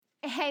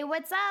Hey,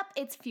 what's up?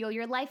 It's Fuel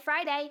Your Life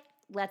Friday.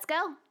 Let's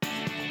go.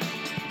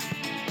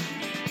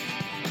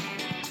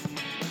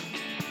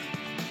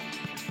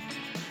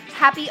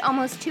 Happy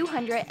almost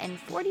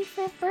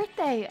 245th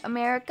birthday,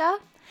 America.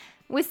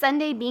 With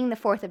Sunday being the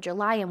 4th of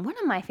July and one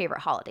of my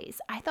favorite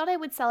holidays, I thought I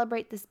would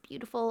celebrate this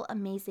beautiful,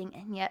 amazing,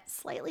 and yet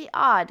slightly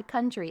odd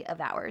country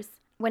of ours.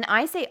 When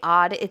I say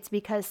odd, it's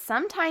because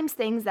sometimes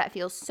things that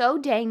feel so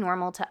dang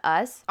normal to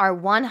us are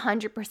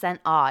 100%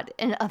 odd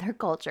in other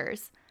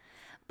cultures.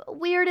 But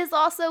weird is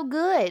also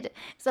good.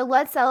 So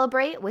let's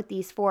celebrate with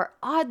these 4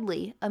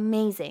 oddly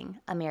amazing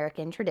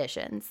American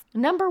traditions.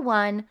 Number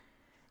 1,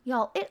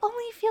 y'all, it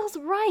only feels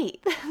right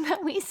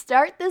that we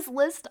start this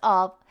list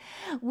off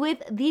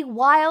with the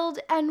wild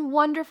and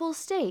wonderful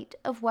state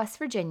of West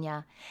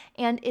Virginia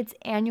and its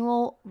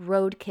annual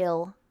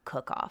Roadkill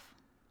Cook-Off.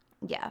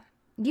 Yeah,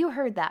 you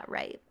heard that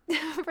right.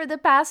 For the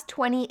past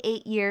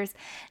 28 years,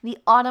 the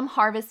Autumn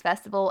Harvest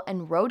Festival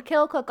and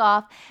Roadkill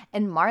Cook-Off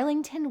in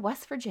Marlington,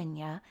 West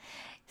Virginia,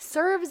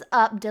 serves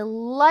up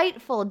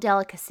delightful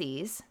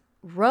delicacies,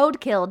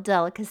 roadkill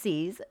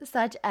delicacies,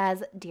 such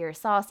as deer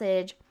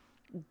sausage,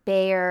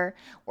 bear,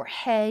 or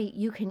hey,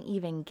 you can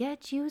even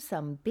get you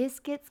some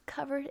biscuits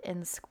covered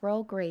in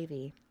squirrel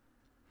gravy.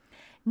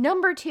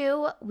 Number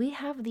 2, we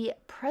have the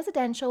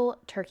presidential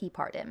turkey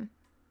pardon.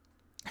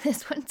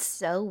 This one's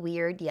so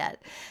weird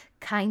yet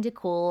kind of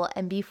cool.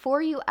 And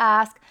before you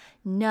ask,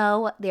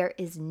 no, there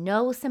is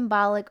no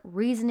symbolic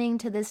reasoning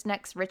to this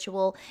next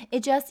ritual.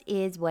 It just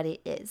is what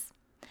it is.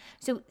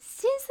 So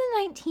since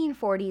the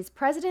 1940s,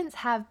 presidents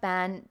have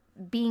been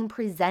being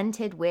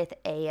presented with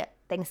a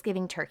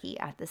Thanksgiving turkey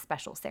at this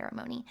special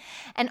ceremony.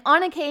 And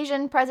on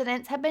occasion,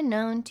 presidents have been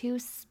known to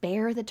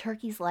spare the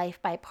turkey's life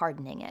by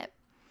pardoning it.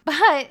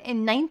 But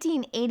in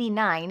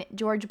 1989,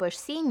 George Bush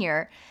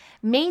Sr.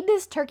 made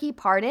this turkey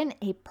pardon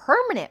a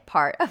permanent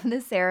part of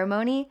the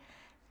ceremony,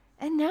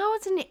 and now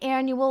it's an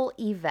annual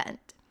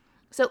event.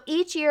 So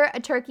each year, a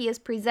turkey is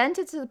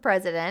presented to the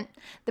president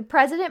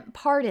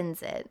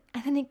pardons it,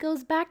 and then it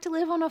goes back to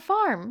live on a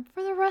farm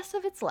for the rest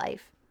of its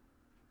life.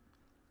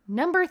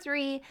 Number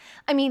 3,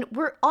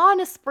 we're on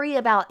a spree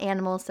about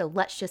animals, so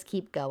let's just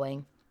keep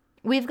going.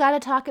 We've got to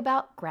talk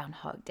about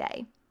Groundhog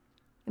Day.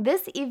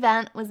 This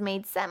event was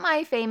made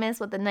semi-famous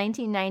with the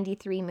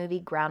 1993 movie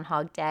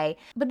Groundhog Day,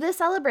 but this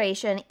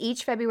celebration,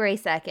 each February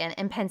 2nd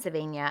in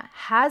Pennsylvania,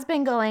 has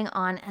been going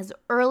on as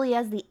early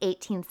as the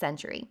 18th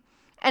century.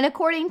 And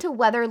according to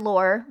weather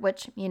lore,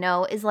 which,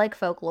 is like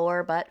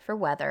folklore, but for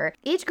weather,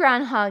 each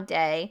Groundhog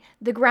Day,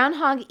 the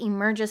groundhog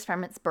emerges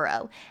from its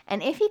burrow.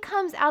 And if he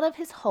comes out of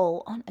his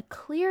hole on a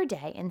clear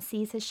day and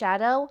sees his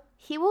shadow,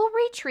 he will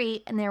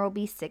retreat and there will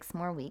be 6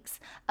 more weeks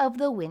of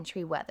the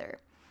wintry weather.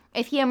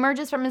 If he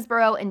emerges from his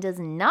burrow and does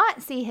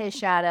not see his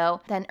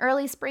shadow, then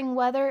early spring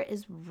weather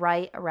is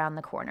right around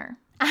the corner.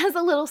 As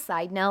a little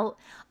side note,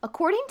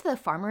 according to the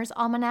Farmer's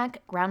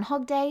Almanac,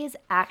 Groundhog Day is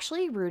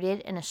actually rooted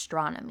in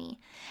astronomy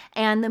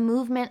and the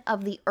movement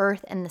of the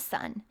Earth and the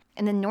Sun.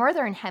 In the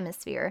Northern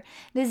Hemisphere,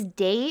 this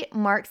date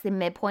marks the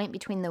midpoint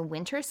between the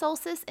winter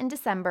solstice in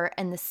December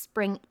and the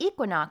spring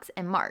equinox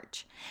in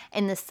March.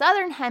 In the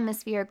Southern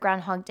Hemisphere,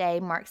 Groundhog Day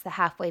marks the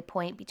halfway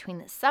point between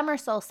the summer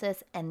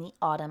solstice and the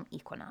autumn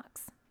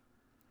equinox.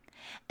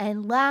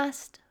 And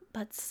last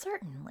but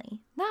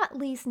certainly not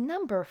least,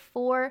 number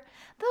 4,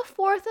 the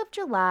 4th of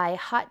July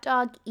hot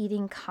dog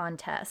eating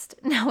contest.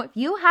 Now, if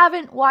you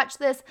haven't watched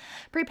this,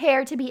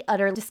 prepare to be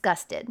utterly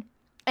disgusted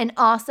and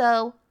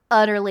also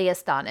utterly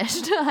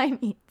astonished.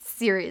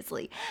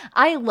 Seriously.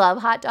 I love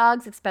hot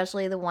dogs,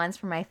 especially the ones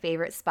from my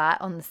favorite spot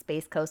on the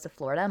Space Coast of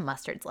Florida,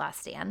 Mustard's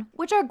Last Stand,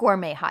 which are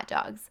gourmet hot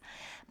dogs.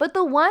 But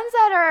the ones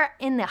that are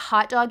in the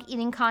hot dog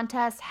eating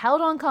contest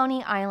held on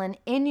Coney Island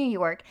in New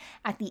York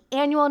at the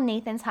annual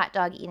Nathan's Hot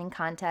Dog Eating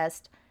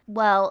Contest,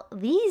 well,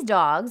 these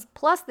dogs,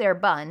 plus their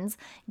buns,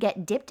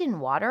 get dipped in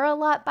water a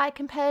lot by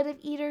competitive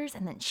eaters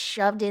and then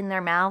shoved in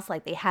their mouths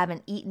like they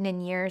haven't eaten in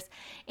years.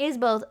 It is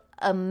both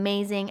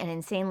amazing and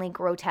insanely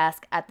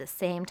grotesque at the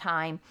same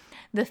time.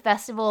 The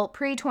festival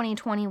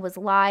pre-2020 was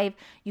live.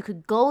 You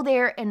could go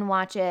there and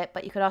watch it,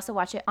 but you could also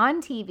watch it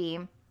on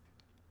TV.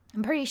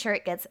 I'm pretty sure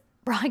it gets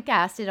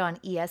broadcasted on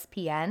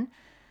ESPN.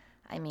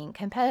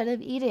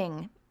 Competitive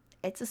eating,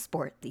 it's a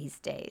sport these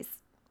days.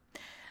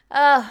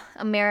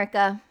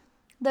 America,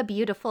 the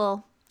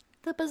beautiful,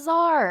 the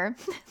bizarre.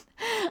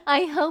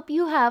 I hope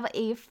you have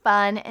a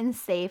fun and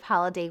safe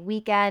holiday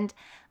weekend.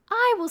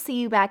 I will see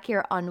you back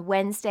here on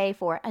Wednesday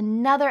for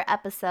another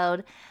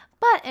episode.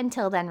 But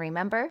until then,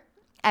 remember,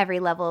 every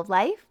level of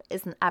life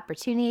is an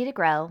opportunity to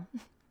grow.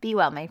 Be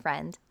well, my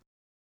friend.